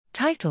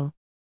Title: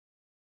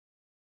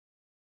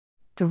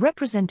 The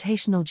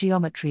Representational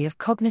Geometry of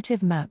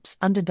Cognitive Maps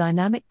under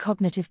Dynamic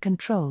Cognitive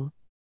Control.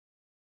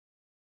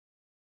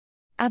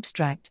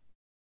 Abstract: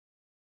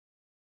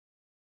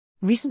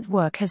 Recent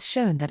work has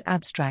shown that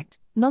abstract,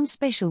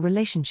 non-spatial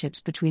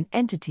relationships between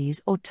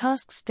entities or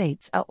task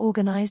states are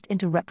organized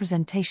into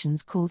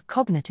representations called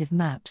cognitive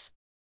maps.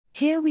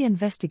 Here we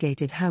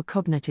investigated how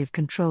cognitive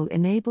control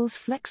enables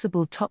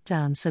flexible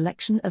top-down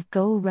selection of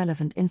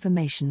goal-relevant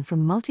information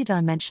from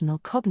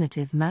multidimensional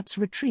cognitive maps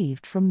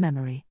retrieved from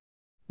memory.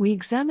 We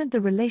examined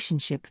the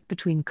relationship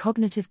between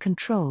cognitive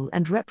control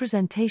and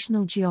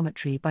representational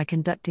geometry by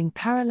conducting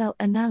parallel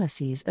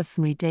analyses of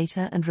fMRI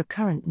data and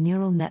recurrent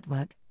neural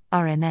network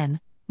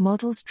 (RNN)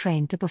 models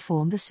trained to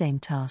perform the same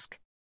task.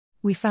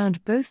 We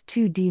found both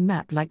 2D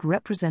map-like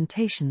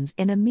representations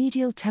in a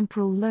medial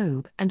temporal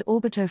lobe and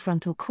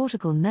orbitofrontal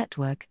cortical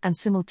network and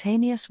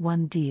simultaneous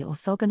 1D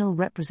orthogonal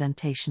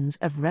representations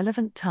of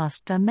relevant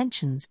task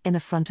dimensions in a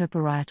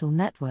frontoparietal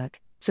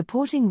network,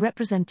 supporting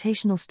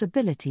representational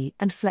stability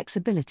and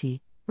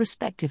flexibility,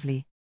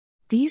 respectively.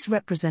 These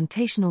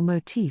representational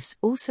motifs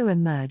also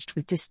emerged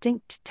with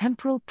distinct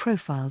temporal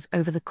profiles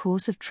over the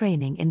course of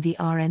training in the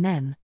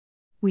RNN.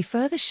 We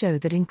further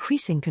showed that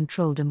increasing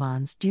control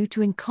demands due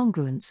to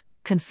incongruence,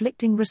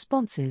 conflicting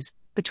responses,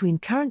 between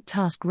current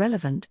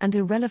task-relevant and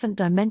irrelevant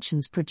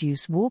dimensions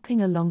produce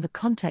warping along the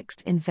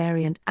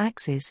context-invariant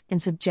axis in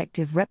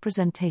subjective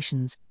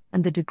representations,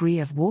 and the degree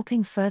of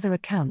warping further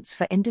accounts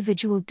for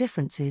individual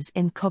differences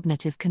in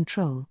cognitive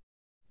control.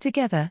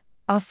 Together,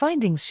 our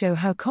findings show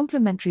how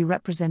complementary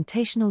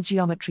representational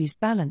geometries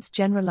balance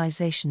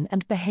generalization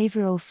and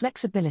behavioral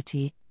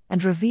flexibility,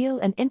 and reveal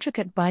an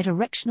intricate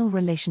bidirectional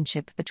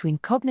relationship between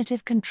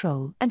cognitive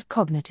control and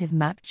cognitive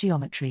map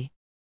geometry.